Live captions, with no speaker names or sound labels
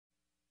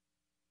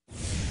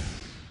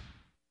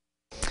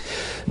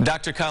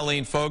Dr.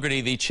 Colleen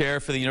Fogarty, the chair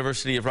for the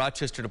University of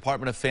Rochester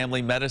Department of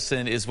Family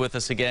Medicine, is with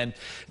us again.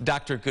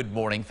 Doctor, good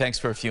morning. Thanks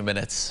for a few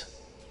minutes.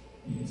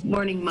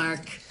 Morning, Mark.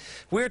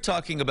 We're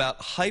talking about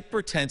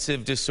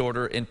hypertensive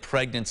disorder in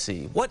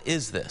pregnancy. What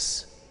is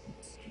this?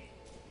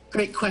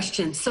 Great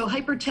question. So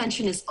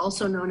hypertension is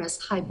also known as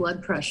high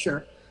blood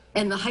pressure,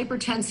 and the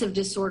hypertensive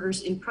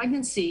disorders in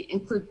pregnancy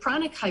include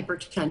chronic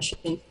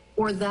hypertension,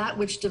 or that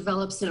which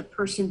develops in a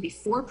person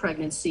before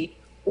pregnancy,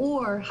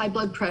 or high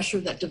blood pressure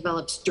that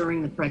develops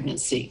during the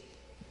pregnancy.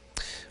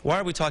 Why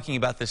are we talking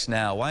about this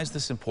now? Why is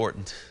this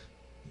important?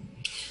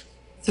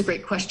 It's a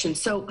great question.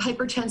 So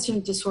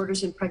hypertension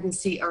disorders in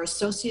pregnancy are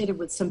associated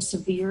with some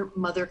severe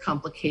mother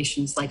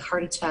complications like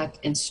heart attack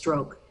and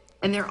stroke.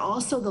 And they're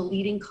also the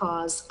leading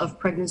cause of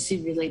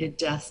pregnancy-related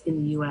death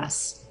in the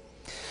U.S.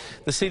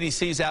 The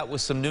CDC's out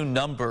with some new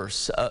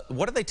numbers.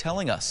 What are they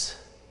telling us?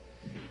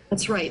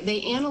 That's right.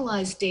 They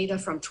analyzed data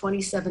from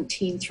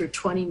 2017 through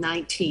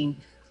 2019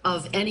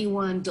 of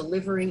anyone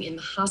delivering in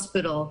the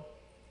hospital,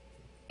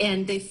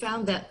 and they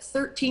found that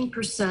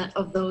 13%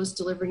 of those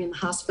delivering in the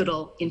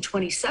hospital in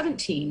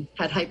 2017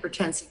 had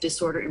hypertensive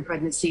disorder in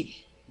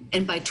pregnancy,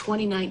 and by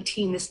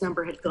 2019 this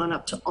number had gone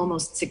up to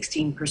almost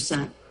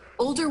 16%.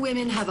 Older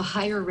women have a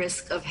higher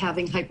risk of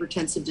having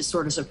hypertensive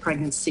disorders of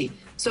pregnancy.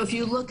 So if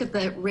you look at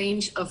the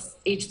range of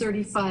age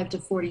 35 to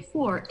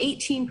 44,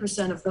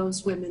 18% of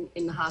those women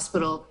in the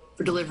hospital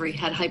for delivery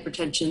had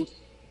hypertension,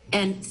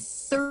 and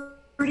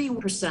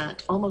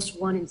 30%, almost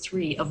 1 in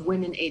 3, of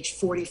women aged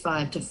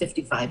 45 to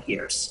 55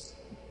 years.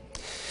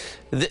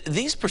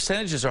 These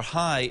percentages are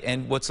high,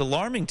 and what's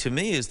alarming to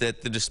me is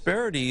that the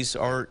disparities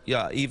are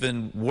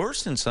even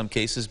worse in some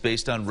cases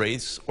based on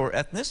race or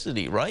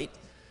ethnicity, right?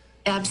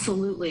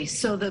 Absolutely.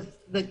 So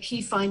the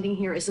key finding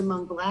here is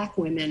among Black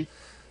women,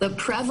 the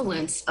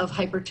prevalence of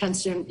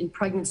hypertension in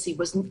pregnancy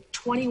was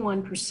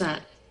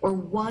 21%, or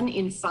 1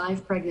 in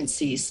 5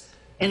 pregnancies,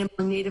 and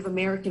among Native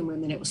American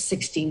women it was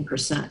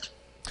 16%.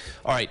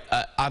 All right.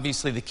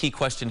 Obviously, the key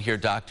question here,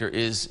 doctor,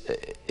 is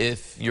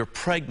if you're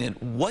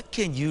pregnant, what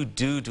can you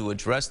do to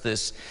address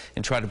this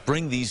and try to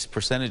bring these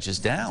percentages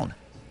down?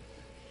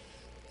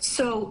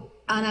 So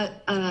on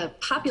a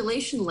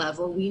population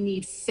level, we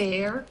need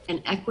fair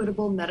and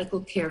equitable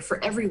medical care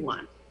for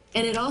everyone.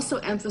 And it also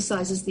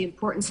emphasizes the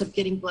importance of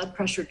getting blood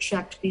pressure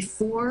checked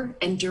before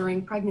and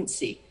during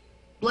pregnancy.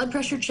 Blood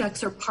pressure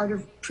checks are part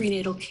of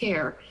prenatal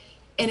care.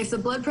 And if the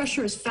blood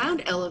pressure is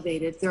found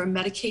elevated, there are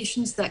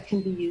medications that can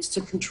be used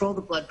to control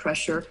the blood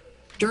pressure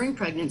during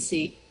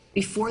pregnancy,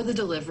 before the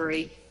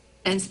delivery,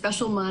 and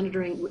special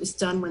monitoring is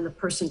done when the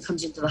person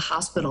comes into the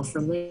hospital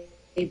for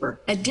labor.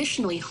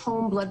 Additionally,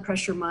 home blood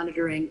pressure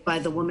monitoring by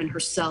the woman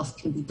herself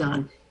can be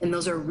done, and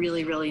those are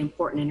really, really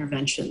important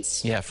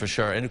interventions. Yeah, for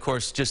sure. And of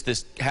course,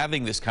 just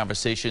having this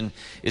conversation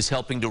is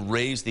helping to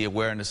raise the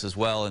awareness as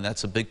well, and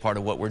that's a big part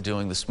of what we're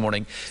doing this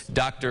morning.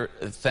 Doctor,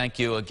 thank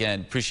you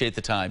again. Appreciate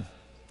the time.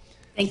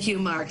 Thank you,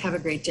 Mark. Have a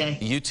great day.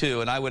 You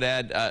too. And I would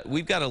add,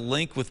 we've got a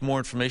link with more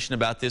information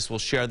about this. We'll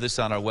share this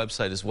on our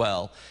website as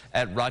well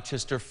at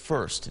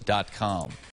rochesterfirst.com.